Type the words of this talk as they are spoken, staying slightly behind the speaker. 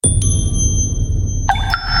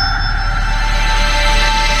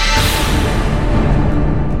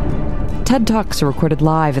TED Talks are recorded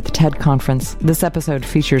live at the TED Conference. This episode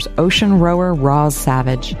features ocean rower Roz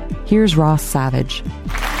Savage. Here's Roz Savage.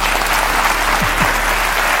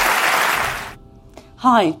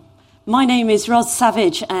 Hi, my name is Roz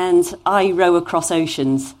Savage and I row across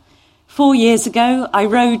oceans. 4 years ago, I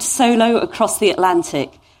rowed solo across the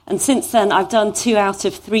Atlantic, and since then I've done 2 out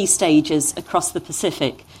of 3 stages across the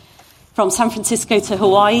Pacific, from San Francisco to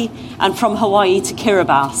Hawaii and from Hawaii to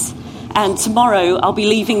Kiribati. And tomorrow I'll be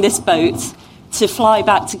leaving this boat to fly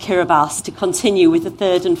back to Kiribati to continue with the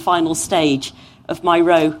 3rd and final stage of my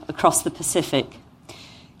row across the Pacific.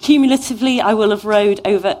 Cumulatively, I will have rowed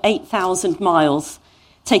over 8,000 miles,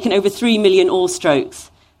 taken over 3 million oar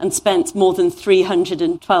strokes, and spent more than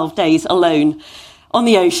 312 days alone on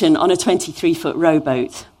the ocean on a 23-foot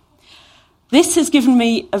rowboat. This has given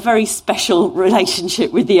me a very special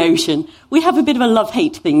relationship with the ocean. We have a bit of a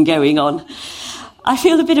love-hate thing going on. I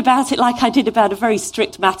feel a bit about it like I did about a very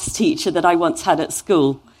strict maths teacher that I once had at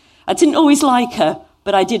school. I didn't always like her,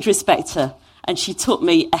 but I did respect her, and she taught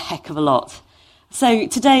me a heck of a lot. So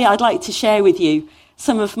today I'd like to share with you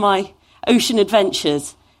some of my ocean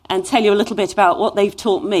adventures and tell you a little bit about what they've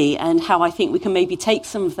taught me and how I think we can maybe take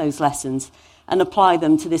some of those lessons and apply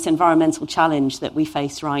them to this environmental challenge that we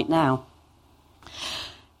face right now.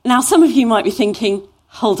 Now, some of you might be thinking,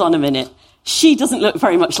 hold on a minute, she doesn't look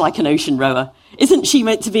very much like an ocean rower. Isn't she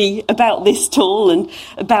meant to be about this tall and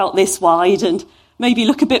about this wide and maybe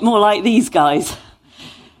look a bit more like these guys?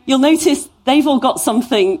 You'll notice they've all got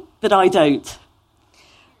something that I don't.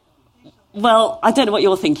 Well, I don't know what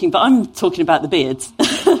you're thinking, but I'm talking about the beards.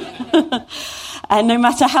 And no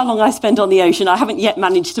matter how long I spend on the ocean, I haven't yet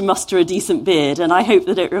managed to muster a decent beard, and I hope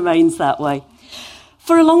that it remains that way.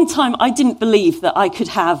 For a long time, I didn't believe that I could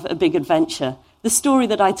have a big adventure. The story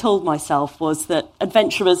that I told myself was that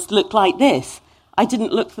adventurers looked like this. I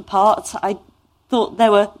didn't look the part. I thought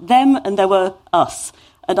there were them and there were us,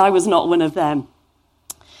 and I was not one of them.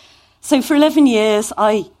 So for 11 years,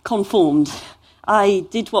 I conformed. I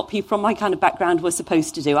did what people from my kind of background were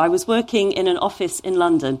supposed to do. I was working in an office in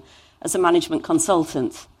London as a management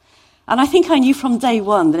consultant. And I think I knew from day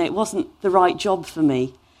one that it wasn't the right job for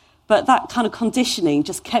me. But that kind of conditioning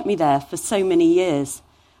just kept me there for so many years,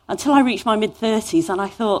 until I reached my mid-30s and I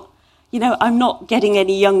thought, I'm not getting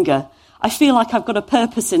any younger. I feel like I've got a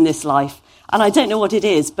purpose in this life, and I don't know what it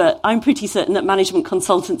is, but I'm pretty certain that management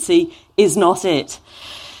consultancy is not it.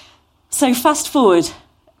 So fast forward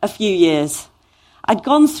a few years. I'd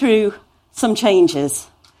gone through some changes.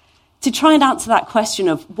 To try and answer that question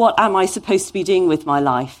of what am I supposed to be doing with my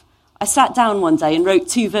life, I sat down one day and wrote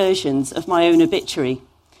 2 versions of my own obituary.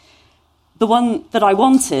 The one that I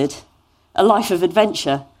wanted, a life of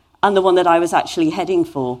adventure, and the one that I was actually heading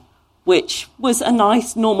for, which was a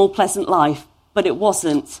nice, normal, pleasant life, but it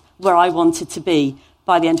wasn't where I wanted to be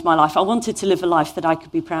by the end of my life. I wanted to live a life that I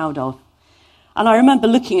could be proud of. And I remember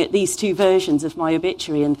looking at these 2 versions of my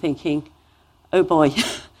obituary and thinking, oh boy,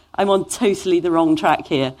 I'm on totally the wrong track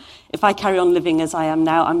here. If I carry on living as I am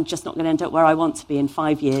now, I'm just not going to end up where I want to be in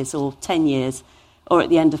 5 years or 10 years or at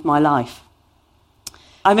the end of my life.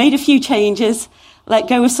 I made a few changes, let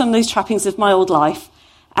go of some of those trappings of my old life,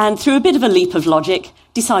 and through a bit of a leap of logic,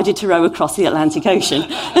 decided to row across the Atlantic Ocean.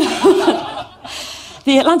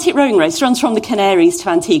 The Atlantic Rowing Race runs from the Canaries to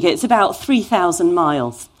Antigua. It's about 3,000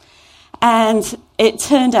 miles. And it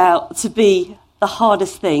turned out to be the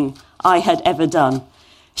hardest thing I had ever done.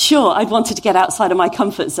 Sure, I'd wanted to get outside of my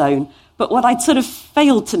comfort zone, but what I'd sort of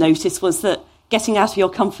failed to notice was that getting out of your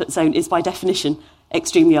comfort zone is, by definition,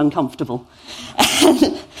 extremely uncomfortable.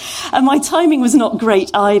 And my timing was not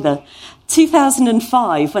great either.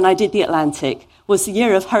 2005, when I did the Atlantic, was the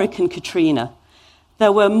year of Hurricane Katrina.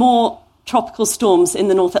 There were more tropical storms in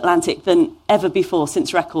the North Atlantic than ever before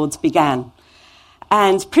since records began.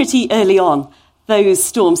 And pretty early on, those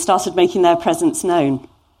storms started making their presence known.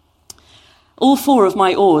 All 4 of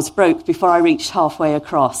my oars broke before I reached halfway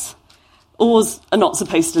across. Oars are not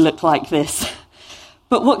supposed to look like this.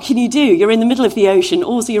 But what can you do? You're in the middle of the ocean.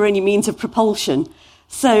 Oars are your only means of propulsion.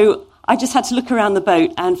 So I just had to look around the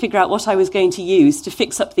boat and figure out what I was going to use to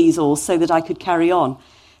fix up these oars so that I could carry on.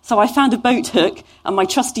 So I found a boat hook and my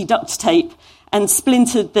trusty duct tape and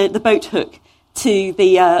splintered the boat hook to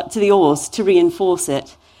the oars to reinforce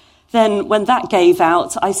it. Then when that gave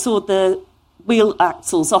out, I sawed the wheel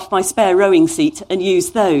axles off my spare rowing seat and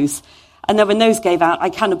used those. And then when those gave out, I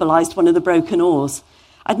cannibalised one of the broken oars.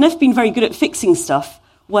 I'd never been very good at fixing stuff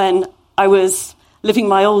when I was living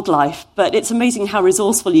my old life, but it's amazing how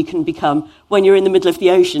resourceful you can become when you're in the middle of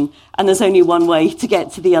the ocean and there's only one way to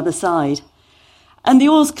get to the other side. And the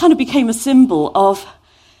oars kind of became a symbol of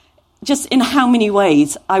just in how many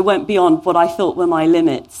ways I went beyond what I thought were my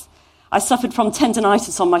limits. I suffered from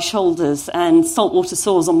tendinitis on my shoulders and saltwater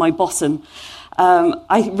sores on my bottom.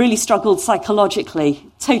 I really struggled psychologically,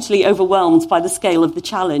 totally overwhelmed by the scale of the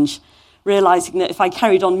challenge, realising that if I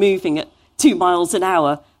carried on moving at 2 miles an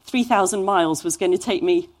hour, 3,000 miles was going to take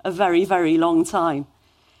me a very, very long time.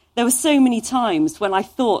 There were so many times when I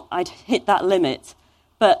thought I'd hit that limit,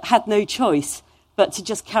 but had no choice but to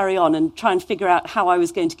just carry on and try and figure out how I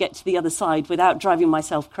was going to get to the other side without driving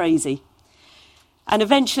myself crazy. And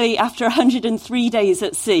eventually, after 103 days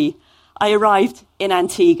at sea, I arrived in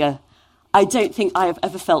Antigua. I don't think I have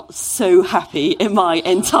ever felt so happy in my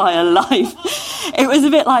entire life. It was a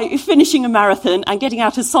bit like finishing a marathon and getting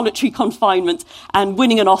out of solitary confinement and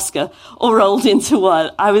winning an Oscar all rolled into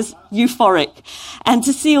one. I was euphoric. And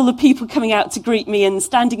to see all the people coming out to greet me and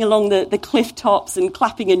standing along the cliff tops and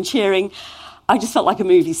clapping and cheering, I just felt like a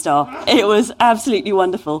movie star. It was absolutely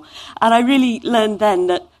wonderful. And I really learned then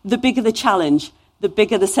that the bigger the challenge, the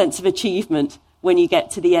bigger the sense of achievement when you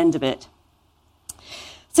get to the end of it.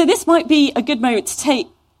 So this might be a good moment to take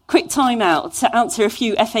quick time out to answer a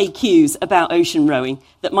few FAQs about ocean rowing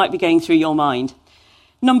that might be going through your mind.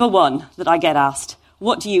 Number one that I get asked,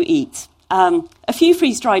 what do you eat? A few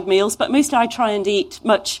freeze-dried meals, but mostly I try and eat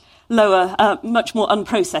much more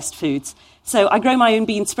unprocessed foods. So I grow my own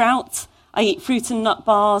bean sprouts, I eat fruit and nut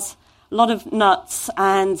bars, a lot of nuts,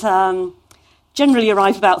 and generally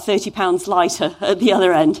arrive about 30 pounds lighter at the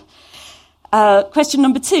other end. Question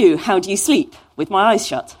number two, how do you sleep? With my eyes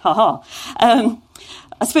shut. I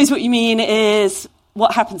suppose what you mean is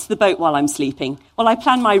what happens to the boat while I'm sleeping. Well, I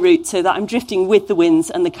plan my route so that I'm drifting with the winds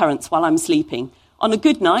and the currents while I'm sleeping. On a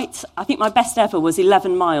good night, I think my best ever was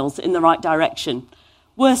 11 miles in the right direction.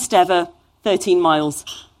 Worst ever, 13 miles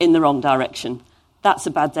in the wrong direction. That's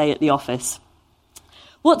a bad day at the office.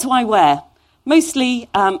 What do I wear? Mostly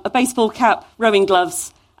a baseball cap, rowing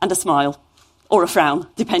gloves, and a smile. Or a frown,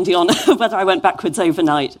 depending on whether I went backwards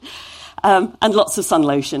overnight. And lots of sun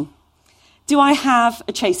lotion. Do I have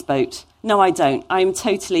a chase boat? No, I don't. I'm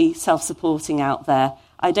totally self-supporting out there.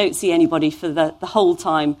 I don't see anybody for the whole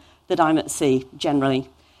time that I'm at sea, generally.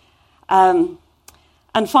 And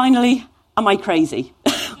finally, am I crazy?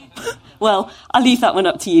 Well, I'll leave that one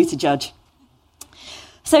up to you to judge.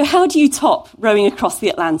 So how do you top rowing across the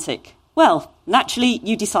Atlantic? Well, naturally,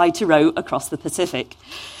 you decide to row across the Pacific.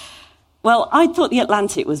 Well, I thought the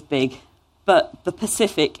Atlantic was big, but the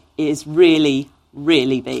Pacific is really,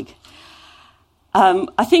 really big.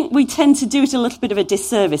 I think we tend to do it a little bit of a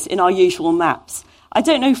disservice in our usual maps. I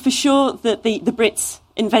don't know for sure that the Brits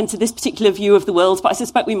invented this particular view of the world, but I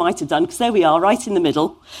suspect we might have done, because there we are, right in the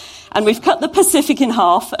middle. And we've cut the Pacific in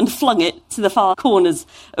half and flung it to the far corners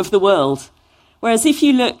of the world. Whereas if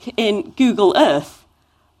you look in Google Earth,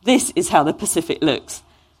 this is how the Pacific looks.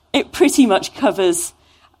 It pretty much covers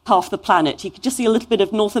half the planet. You can just see a little bit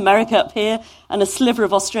of North America up here and a sliver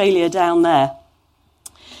of Australia down there.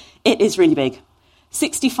 It is really big.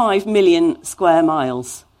 65 million square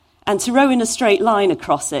miles. And to row in a straight line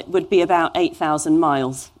across it would be about 8,000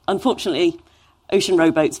 miles. Unfortunately, ocean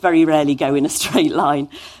rowboats very rarely go in a straight line.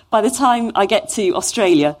 By the time I get to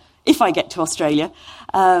Australia, if I get to Australia,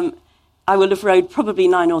 I will have rowed probably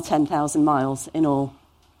 9,000 or 10,000 miles in all.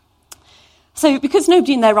 So because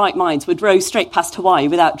nobody in their right minds would row straight past Hawaii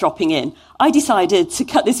without dropping in, I decided to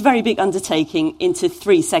cut this very big undertaking into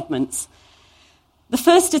 3 segments. The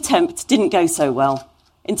first attempt didn't go so well.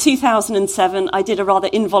 In 2007, I did a rather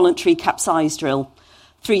involuntary capsize drill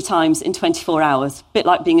 3 times in 24 hours, a bit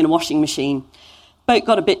like being in a washing machine. Boat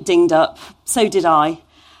got a bit dinged up, so did I.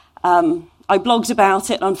 I blogged about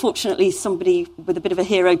it. Unfortunately, somebody with a bit of a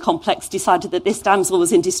hero complex decided that this damsel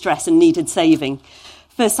was in distress and needed saving.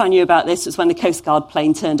 First I knew about this was when the Coast Guard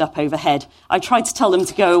plane turned up overhead. I tried to tell them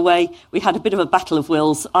to go away. We had a bit of a battle of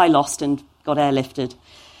wills. I lost and got airlifted.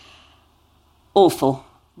 Awful,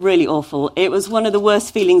 really awful. It was one of the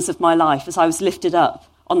worst feelings of my life as I was lifted up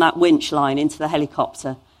on that winch line into the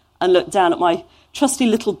helicopter and looked down at my trusty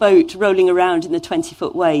little boat rolling around in the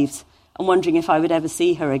 20-foot waves and wondering if I would ever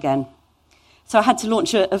see her again. So I had to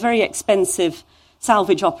launch a very expensive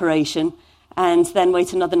salvage operation and then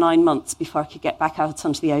wait another 9 months before I could get back out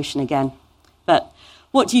onto the ocean again. But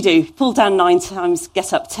what do you do? Fall down 9 times,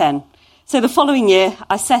 get up 10. So the following year,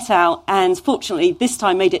 I set out and fortunately this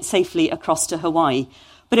time made it safely across to Hawaii.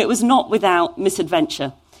 But it was not without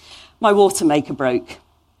misadventure. My water maker broke.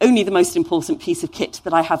 Only the most important piece of kit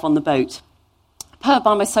that I have on the boat. Powered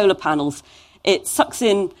by my solar panels, it sucks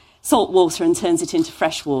in salt water and turns it into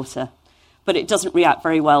fresh water. But it doesn't react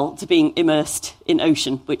very well to being immersed in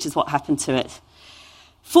ocean, which is what happened to it.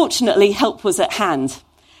 Fortunately, help was at hand.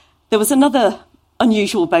 There was another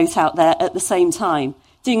unusual boat out there at the same time,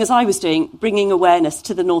 doing as I was doing, bringing awareness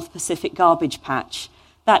to the North Pacific garbage patch,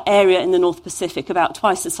 that area in the North Pacific about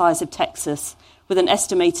twice the size of Texas, with an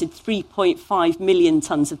estimated 3.5 million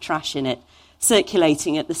tonnes of trash in it,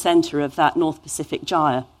 circulating at the centre of that North Pacific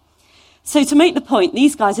gyre. So to make the point,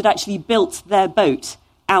 these guys had actually built their boat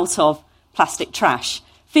out of plastic trash,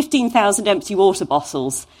 15,000 empty water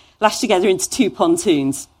bottles lashed together into 2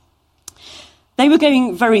 pontoons. They were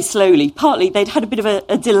going very slowly. Partly, they'd had a bit of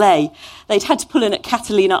a delay. They'd had to pull in at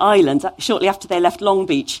Catalina Island shortly after they left Long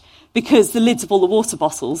Beach because the lids of all the water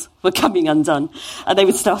bottles were coming undone and they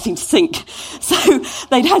were starting to sink. So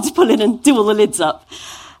they'd had to pull in and do all the lids up.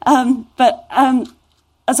 But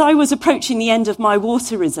as I was approaching the end of my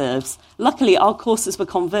water reserves, luckily our courses were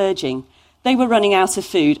converging. They were running out of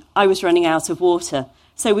food. I was running out of water.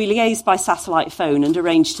 So we liaised by satellite phone and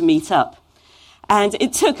arranged to meet up. And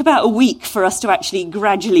it took about a week for us to actually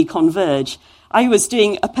gradually converge. I was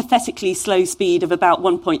doing a pathetically slow speed of about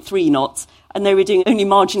 1.3 knots, and they were doing only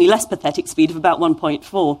marginally less pathetic speed of about 1.4.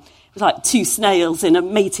 It was like two snails in a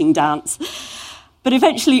mating dance. But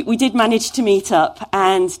eventually we did manage to meet up,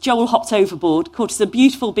 and Joel hopped overboard, caught us a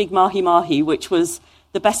beautiful big mahi-mahi, which was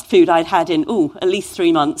the best food I'd had in, at least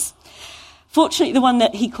 3 months. Fortunately, the one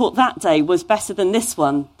that he caught that day was better than this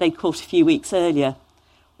one they'd caught a few weeks earlier.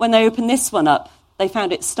 When they opened this one up, they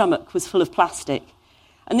found its stomach was full of plastic.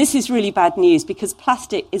 And this is really bad news because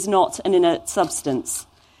plastic is not an inert substance.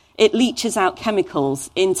 It leaches out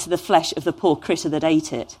chemicals into the flesh of the poor critter that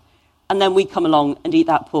ate it. And then we come along and eat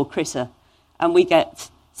that poor critter. And we get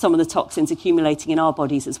some of the toxins accumulating in our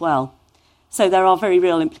bodies as well. So there are very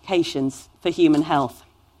real implications for human health.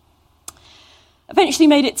 Eventually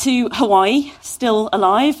made it to Hawaii, still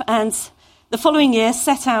alive, and the following year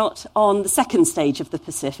set out on the second stage of the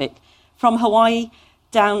Pacific, from Hawaii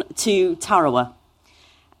down to Tarawa.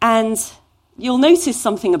 And you'll notice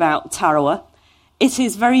something about Tarawa. It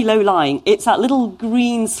is very low-lying. It's that little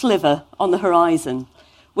green sliver on the horizon,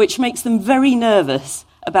 which makes them very nervous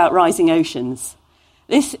about rising oceans.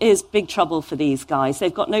 This is big trouble for these guys.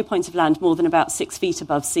 They've got no point of land more than about 6 feet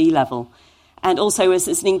above sea level. And also, as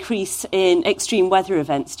there's an increase in extreme weather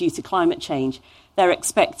events due to climate change, they're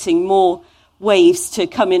expecting more waves to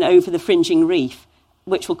come in over the fringing reef,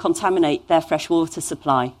 which will contaminate their freshwater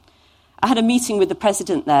supply. I had a meeting with the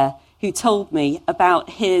president there who told me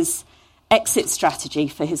about his exit strategy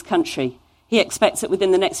for his country. He expects that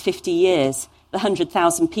within the next 50 years, the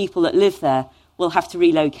 100,000 people that live there will have to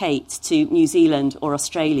relocate to New Zealand or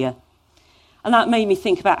Australia. And that made me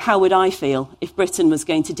think about how would I feel if Britain was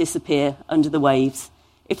going to disappear under the waves,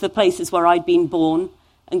 if the places where I'd been born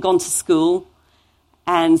and gone to school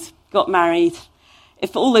and got married,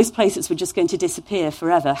 if all those places were just going to disappear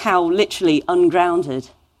forever, how literally ungrounded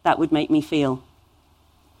that would make me feel.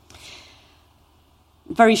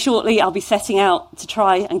 Very shortly, I'll be setting out to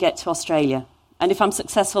try and get to Australia. And if I'm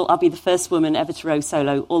successful, I'll be the first woman ever to row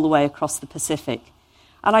solo all the way across the Pacific.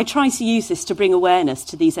 And I try to use this to bring awareness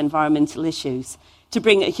to these environmental issues, to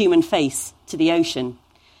bring a human face to the ocean.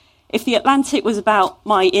 If the Atlantic was about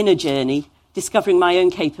my inner journey, discovering my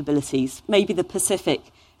own capabilities, maybe the Pacific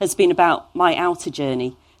has been about my outer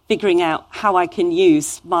journey, figuring out how I can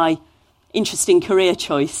use my interesting career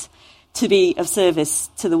choice to be of service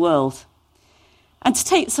to the world. And to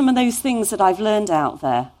take some of those things that I've learned out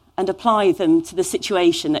there and apply them to the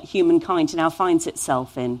situation that humankind now finds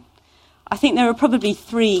itself in. I think there are probably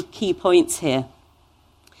 3 key points here.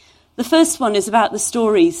 The first one is about the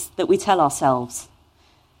stories that we tell ourselves.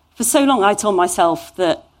 For so long, I told myself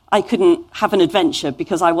that I couldn't have an adventure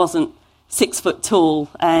because I wasn't 6 foot tall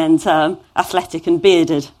and athletic and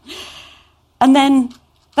bearded. And then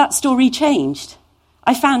that story changed.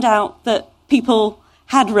 I found out that people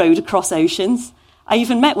had rowed across oceans. I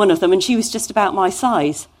even met one of them and she was just about my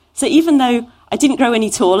size. So even though I didn't grow any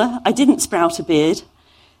taller, I didn't sprout a beard,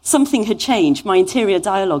 something had changed. My interior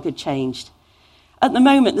dialogue had changed. At the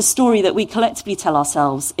moment, the story that we collectively tell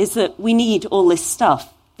ourselves is that we need all this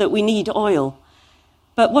stuff, that we need oil.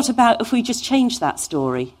 But what about if we just change that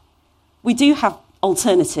story? We do have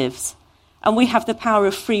alternatives, and we have the power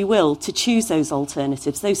of free will to choose those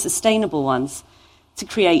alternatives, those sustainable ones, to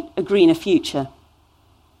create a greener future.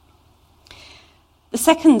 The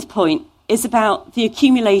second point is about the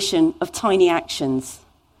accumulation of tiny actions.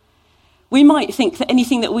 We might think that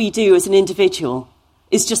anything that we do as an individual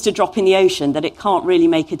is just a drop in the ocean, that it can't really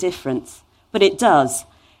make a difference. But it does.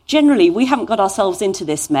 Generally, we haven't got ourselves into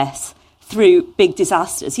this mess through big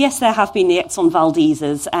disasters. Yes, there have been the Exxon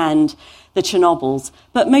Valdezes and the Chernobyls,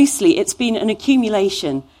 but mostly it's been an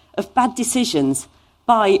accumulation of bad decisions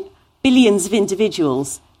by billions of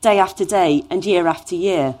individuals day after day and year after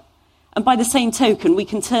year. And by the same token, we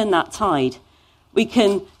can turn that tide. We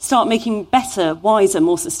can start making better, wiser,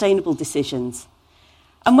 more sustainable decisions.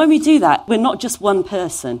 And when we do that, we're not just one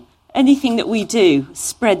person. Anything that we do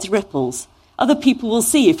spreads ripples. Other people will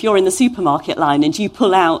see if you're in the supermarket line and you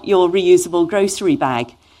pull out your reusable grocery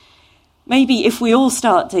bag. Maybe if we all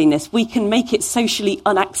start doing this, we can make it socially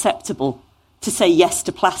unacceptable to say yes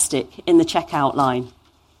to plastic in the checkout line.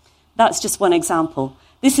 That's just one example.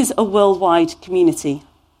 This is a worldwide community.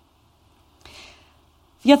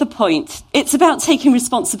 The other point, it's about taking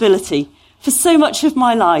responsibility. For so much of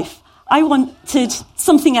my life, I wanted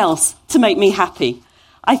something else to make me happy.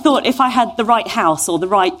 I thought if I had the right house or the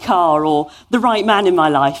right car or the right man in my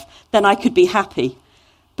life, then I could be happy.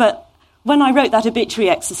 But when I wrote that obituary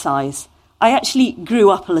exercise, I actually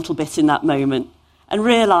grew up a little bit in that moment and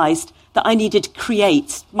realised that I needed to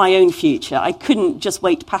create my own future. I couldn't just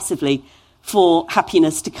wait passively for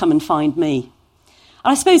happiness to come and find me.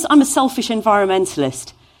 And I suppose I'm a selfish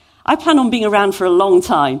environmentalist. I plan on being around for a long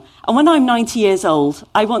time. And when I'm 90 years old,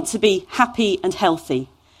 I want to be happy and healthy.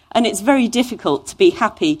 And it's very difficult to be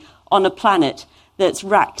happy on a planet that's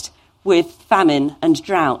racked with famine and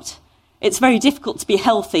drought. It's very difficult to be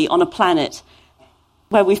healthy on a planet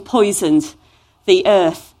where we've poisoned the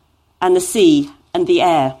earth and the sea and the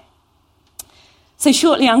air. So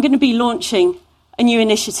shortly I'm going to be launching a new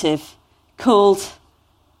initiative called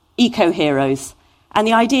Eco-Heroes. And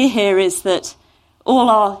the idea here is that all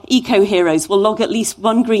our eco-heroes will log at least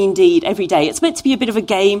one green deed every day. It's meant to be a bit of a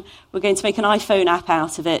game. We're going to make an iPhone app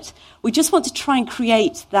out of it. We just want to try and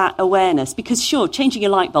create that awareness because, sure, changing a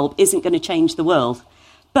light bulb isn't going to change the world.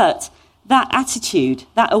 But that attitude,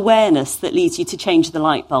 that awareness that leads you to change the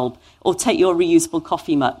light bulb or take your reusable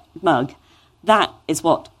coffee mug, that is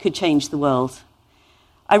what could change the world.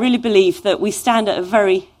 I really believe that we stand at a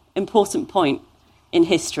very important point in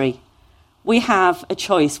history. We have a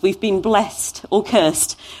choice. We've been blessed or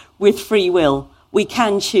cursed with free will. We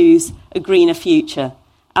can choose a greener future.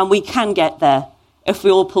 And we can get there if we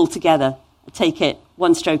all pull together and take it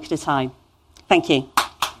one stroke at a time. Thank you.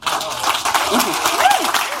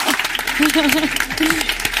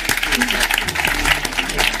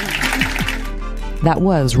 That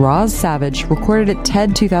was Roz Savage, recorded at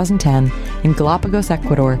TED 2010 in Galapagos,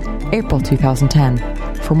 Ecuador, April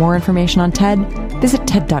 2010. For more information on TED, visit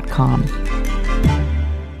TED.com.